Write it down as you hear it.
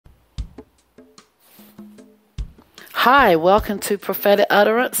Hi, welcome to Prophetic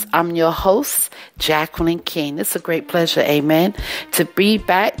Utterance. I'm your host, Jacqueline King. It's a great pleasure, amen, to be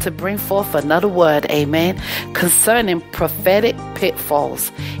back to bring forth another word, amen, concerning prophetic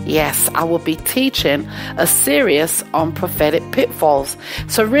pitfalls. Yes, I will be teaching a series on prophetic pitfalls.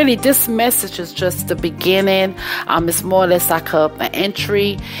 So really, this message is just the beginning. It's more or less like an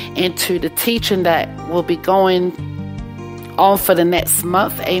entry into the teaching that will be going on for the next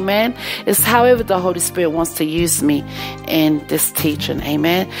month, amen. It's however the Holy Spirit wants to use me in this teaching,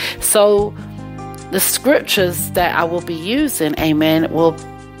 amen. So the scriptures that I will be using, amen, will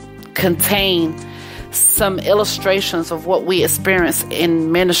contain some illustrations of what we experience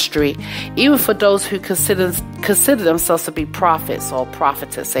in ministry, even for those who consider themselves to be prophets or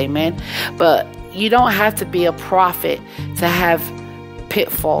prophetess, amen. But you don't have to be a prophet to have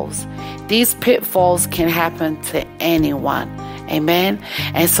pitfalls. These pitfalls can happen to anyone. Amen.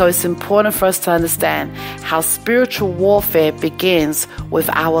 And so it's important for us to understand how spiritual warfare begins with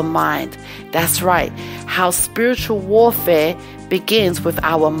our mind. That's right. How spiritual warfare begins with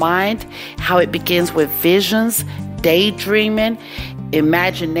our mind, how it begins with visions, daydreaming,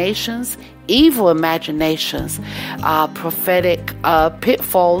 imaginations, evil imaginations, prophetic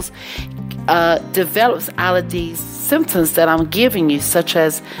pitfalls develops out of these symptoms that I'm giving you, such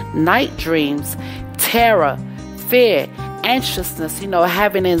as night dreams, terror, fear, anxiousness,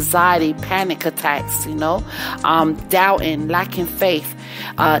 having anxiety, panic attacks, doubting, lacking faith,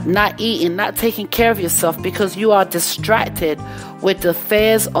 not eating, not taking care of yourself because you are distracted with the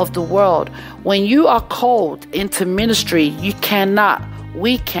affairs of the world. When you are called into ministry, we cannot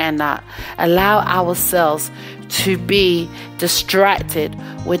allow ourselves to be distracted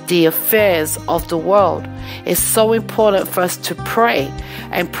with the affairs of the world. It's so important for us to pray,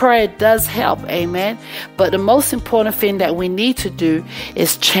 and prayer does help, amen. But the most important thing that we need to do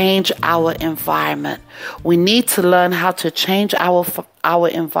is change our environment. We need to learn how to change our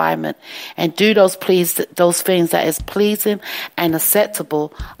environment and do those things that is pleasing and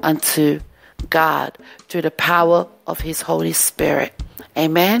acceptable unto God through the power of His Holy Spirit.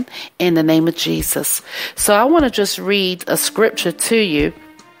 Amen. In the name of Jesus. So I want to just read a scripture to you.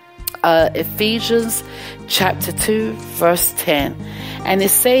 Ephesians chapter 2 verse 10. And it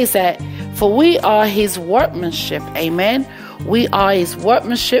says that, for we are His workmanship. Amen. We are His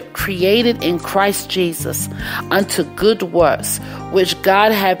workmanship, created in Christ Jesus unto good works, which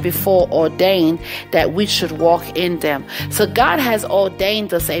God had before ordained that we should walk in them. So God has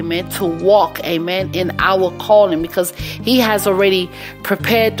ordained us, amen, to walk, amen, in our calling, because He has already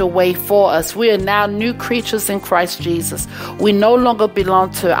prepared the way for us. We are now new creatures in Christ Jesus. We no longer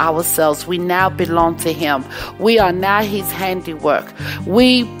belong to ourselves. We now belong to Him. We are now His handiwork.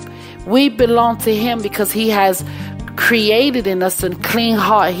 We belong to Him because He has created in us a clean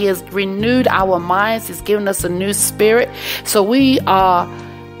heart. He has renewed our minds. He's given us a new spirit. So we are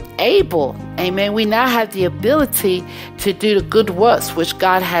able, amen, we now have the ability to do the good works which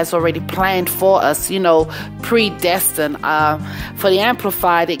God has already planned for us, predestined. For the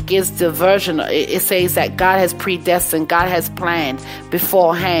Amplified, it gives the version, it says that God has predestined, God has planned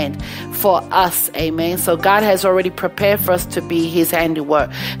beforehand for us, amen. So God has already prepared for us to be His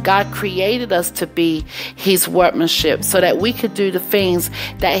handiwork. God created us to be His workmanship so that we could do the things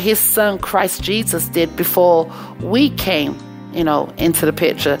that His Son Christ Jesus did before we came into the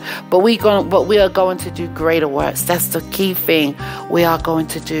picture. But we are going to do greater works. That's the key thing. We are going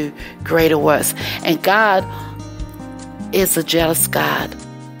to do greater works. And God is a jealous God.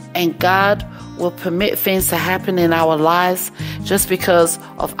 And God will permit things to happen in our lives just because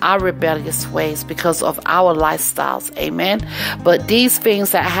of our rebellious ways, because of our lifestyles. Amen. But these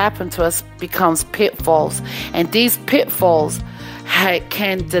things that happen to us becomes pitfalls. And these pitfalls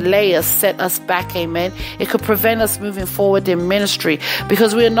can delay us, set us back, amen. It could prevent us moving forward in ministry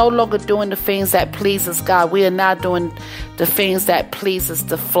because we are no longer doing the things that pleases God. We are now doing the things that pleases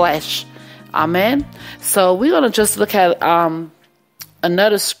the flesh. Amen. So we're going to just look at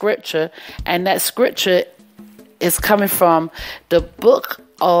another scripture, and that scripture is coming from the book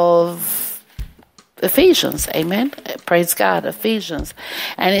of Ephesians. Amen. Praise God. Ephesians.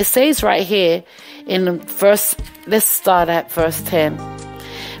 And it says right here in verse, let's start at verse 10.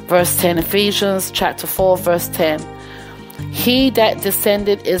 Verse 10, Ephesians chapter 4, verse 10. He that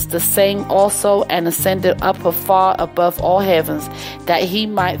descended is the same also, and ascended up far above all heavens, that He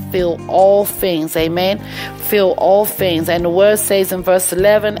might fill all things. Amen. Fill all things. And the word says in verse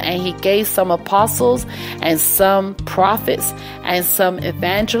 11, and He gave some apostles, and some prophets, and some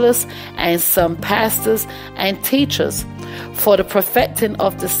evangelists, and some pastors and teachers, for the perfecting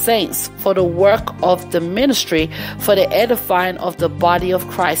of the saints, for the work of the ministry, for the edifying of the body of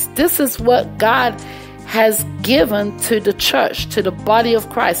Christ. This is what God has given to the church, to the body of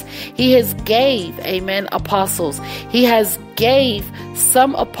Christ. He has gave, amen, apostles. He has gave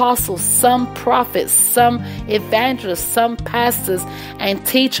some apostles, some prophets, some evangelists, some pastors and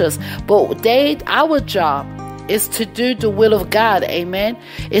teachers. But our job is to do the will of God, amen.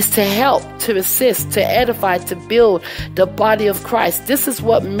 Is to help, to assist, to edify, to build the body of Christ. This is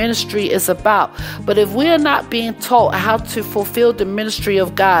what ministry is about. But if we are not being taught how to fulfill the ministry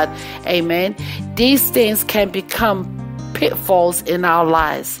of God, amen, these things can become pitfalls in our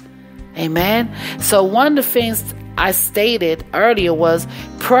lives, amen. So one of the things I stated earlier was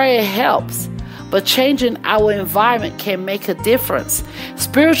prayer helps, but changing our environment can make a difference.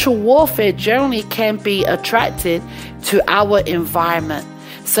 Spiritual warfare generally can be attracted to our environment,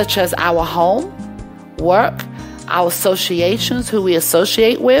 such as our home, work, our associations, who we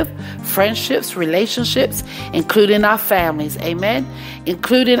associate with, friendships, relationships, including our families, amen,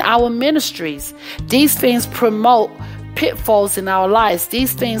 including our ministries. These things promote pitfalls in our lives.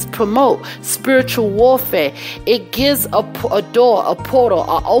 These things promote spiritual warfare. It gives a door, a portal,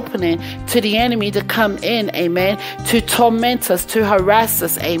 an opening to the enemy to come in, amen, to torment us, to harass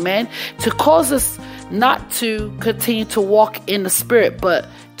us, amen, to cause us not to continue to walk in the spirit, but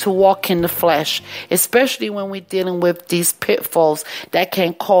to walk in the flesh, especially when we're dealing with these pitfalls that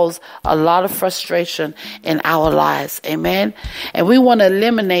can cause a lot of frustration in our lives. Amen. And we want to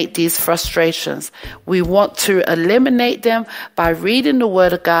eliminate these frustrations. We want to eliminate them by reading the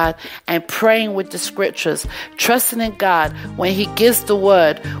word of God and praying with the scriptures, trusting in God when he gives the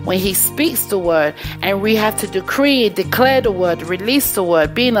word, when he speaks the word, and we have to decree, declare the word, release the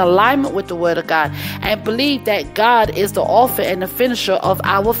word, be in alignment with the word of God, and believe that God is the author and the finisher of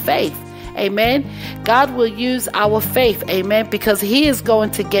our faith. Amen. God will use our faith. Amen. Because he is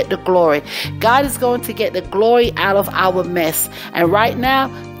going to get the glory. God is going to get the glory out of our mess. And right now,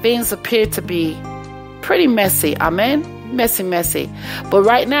 things appear to be pretty messy. Amen. Messy. But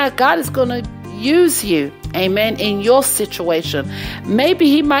right now, God is going to use you. Amen. In your situation. Maybe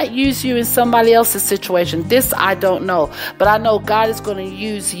he might use you in somebody else's situation. This I don't know. But I know God is going to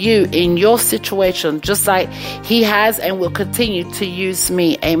use you in your situation, just like he has and will continue to use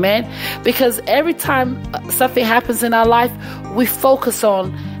me. Amen. Because every time something happens in our life, we focus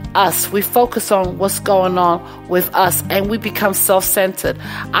on us. We focus on what's going on with us, and we become self-centered.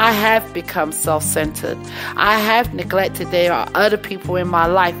 I have become self-centered. I have neglected there are other people in my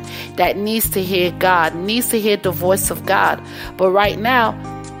life that needs to hear God, needs to hear the voice of God. But right now,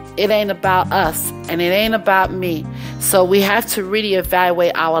 it ain't about us and it ain't about me. So we have to really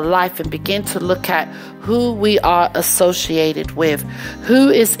evaluate our life and begin to look at who we are associated with, who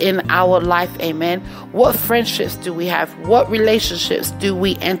is in our life. Amen. What friendships do we have? What relationships do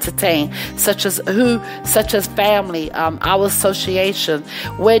we entertain? Such as family, our association.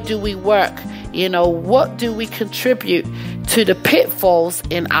 Where do we work? What do we contribute to the pitfalls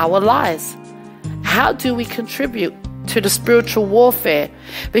in our lives? How do we contribute to the spiritual warfare?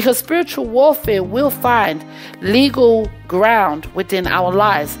 Because spiritual warfare will find legal ground within our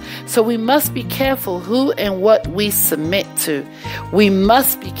lives. So we must be careful who and what we submit to. We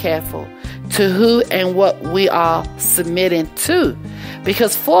must be careful to who and what we are submitting to.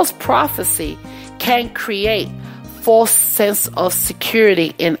 Because false prophecy can create false sense of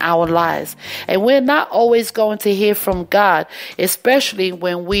security in our lives. And we're not always going to hear from God, especially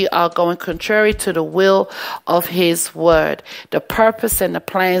when we are going contrary to the will of his word, the purpose and the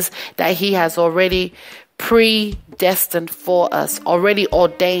plans that he has already predestined for us, already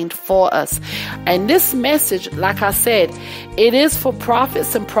ordained for us. And this message, like I said, it is for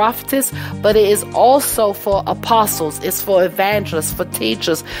prophets and prophetess, but it is also for apostles, it's for evangelists, for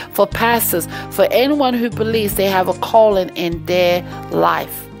teachers, for pastors, for anyone who believes they have a calling in their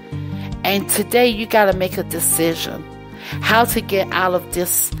life. And today you got to make a decision how to get out of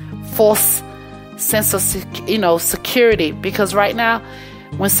this false sense of security. Because right now,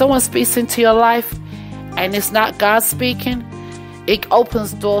 when someone speaks into your life and it's not God speaking, it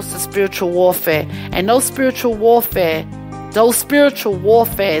opens doors to spiritual warfare. And those spiritual warfares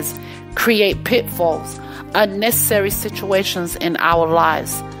create pitfalls, unnecessary situations in our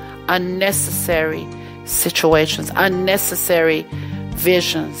lives, unnecessary situations, unnecessary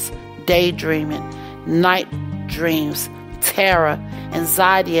visions, daydreaming, night dreams, terror,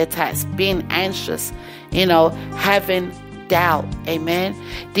 anxiety attacks, being anxious, having doubt. Amen.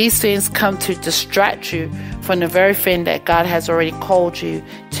 These things come to distract you from the very thing that God has already called you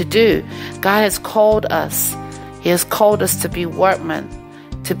to do. God has called us. He has called us to be workmen,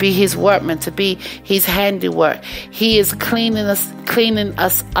 to be his workmen, to be his handiwork. He is cleaning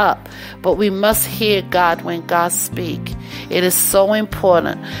us up. But we must hear God when God speaks. It is so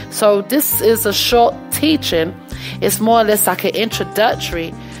important. So this is a short teaching is more or less like an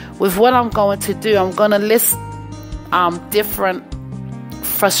introductory. With what I'm going to do, I'm going to list different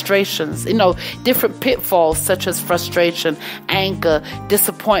frustrations, different pitfalls such as frustration, anger,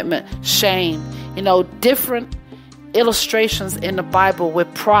 disappointment, shame, different illustrations in the Bible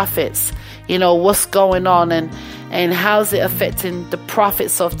with prophets, what's going on and how's it affecting the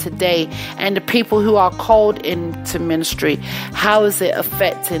prophets of today and the people who are called into ministry. How is it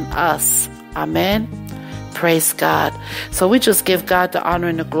affecting us? Amen. Praise God. So we just give God the honor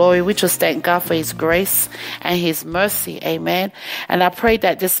and the glory. We just thank God for his grace and his mercy. Amen. And I pray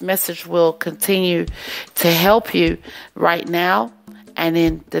that this message will continue to help you right now and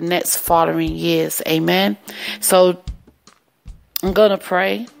in the next following years. Amen. So I'm going to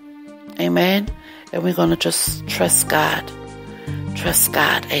pray. Amen. And we're going to just trust God. Trust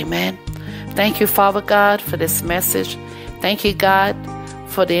God. Amen. Thank you, Father God, for this message. Thank you, God,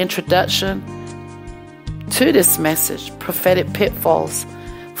 for the introduction to this message, Prophetic Pitfalls,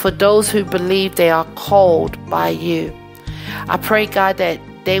 for those who believe they are called by you. I pray, God, that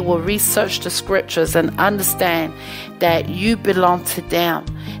they will research the scriptures and understand that you belong to them,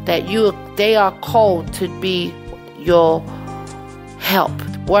 that they are called to be your help,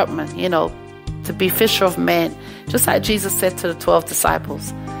 workmen, to be fisher of men, just like Jesus said to the 12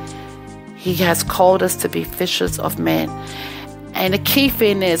 disciples. He has called us to be fishers of men. And the key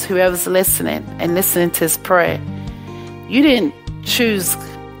thing is, whoever's listening and listening to his prayer, you didn't choose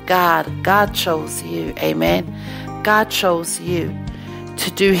God. God chose you. Amen. God chose you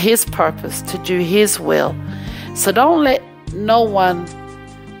to do his purpose, to do his will. So don't let no one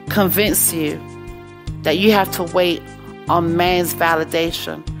convince you that you have to wait on man's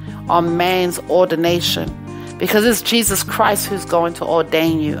validation, on man's ordination, because it's Jesus Christ who's going to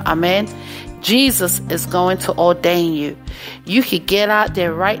ordain you. Amen. Jesus is going to ordain you. You could get out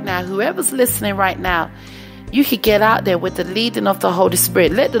there right now. Whoever's listening right now, you could get out there with the leading of the Holy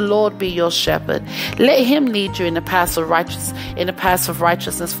Spirit. Let the Lord be your shepherd. Let him lead you in the path of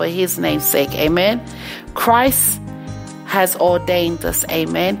righteousness for his name's sake. Amen. Christ has ordained us.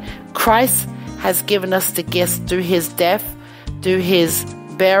 Amen. Christ has given us the gifts through his death, through his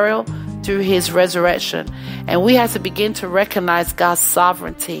burial, through his resurrection. And we have to begin to recognize God's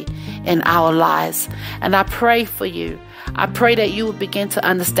sovereignty in our lives. And I pray for you. I pray that you will begin to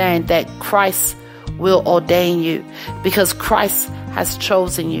understand that Christ will ordain you, because Christ has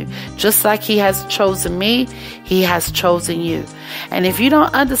chosen you. Just like he has chosen me, he has chosen you. And if you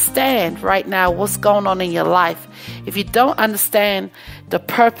don't understand right now what's going on in your life, if you don't understand the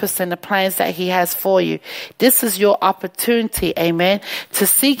purpose and the plans that he has for you, this is your opportunity, amen, to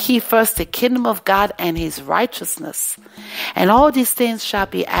seek ye first the kingdom of God and his righteousness. And all these things shall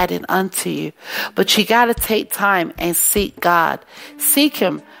be added unto you. But you got to take time and seek God. Seek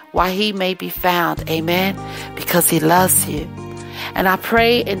him while he may be found, amen, because he loves you. And I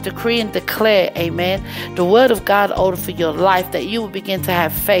pray and decree and declare, amen, the word of God over for your life, that you will begin to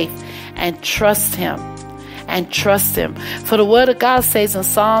have faith and trust him. And trust him. For the word of God says in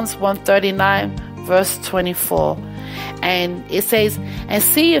Psalms 139, verse 24, and it says, and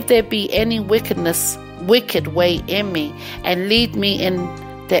see if there be any wicked way in me, and lead me in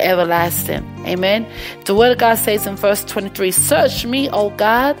the everlasting. Amen. The word of God says in verse 23, search me, O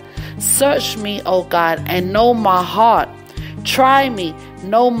God, and know my heart. Try me,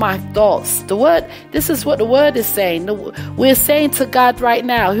 know my thoughts. This is what the word is saying. We're saying to God right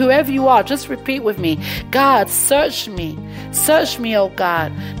now, whoever you are, just repeat with me. God, search me, O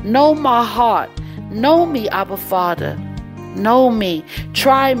God. Know my heart. Know me, Abba Father. Know me.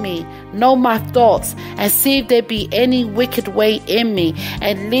 Try me. Know my thoughts, and see if there be any wicked way in me,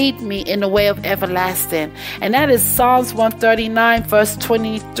 and lead me in the way of everlasting. And that is Psalms 139, verse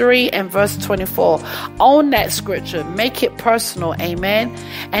 23 and verse 24. Own that scripture. Make it personal. Amen.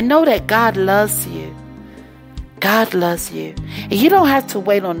 And know that God loves you. God loves you. And you don't have to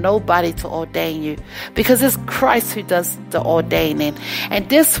wait on nobody to ordain you, because it's Christ who does the ordaining. And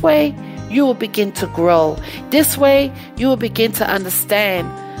this way, you will begin to grow. This way, you will begin to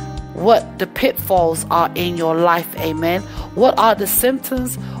understand what the pitfalls are in your life. Amen. What are the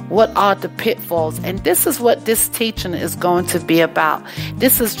symptoms? What are the pitfalls? And this is what this teaching is going to be about.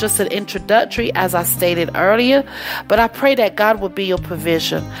 This is just an introductory, as I stated earlier, but I pray that God will be your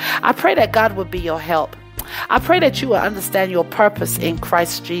provision. I pray that God will be your help. I pray that you will understand your purpose in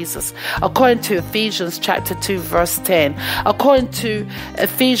Christ Jesus, according to Ephesians chapter 2, verse 10, according to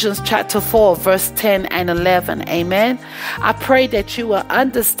Ephesians chapter 4, verse 10 and 11. Amen. I pray that you will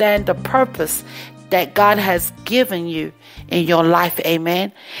understand the purpose that God has given you in your life.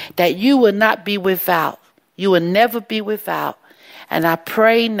 Amen. That you will not be without. You will never be without. And I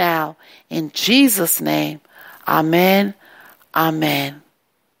pray now in Jesus' name. Amen. Amen.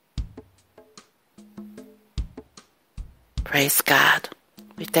 Praise God.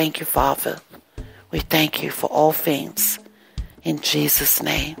 We thank you, Father. We thank you for all things. In Jesus'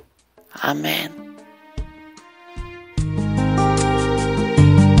 name. Amen.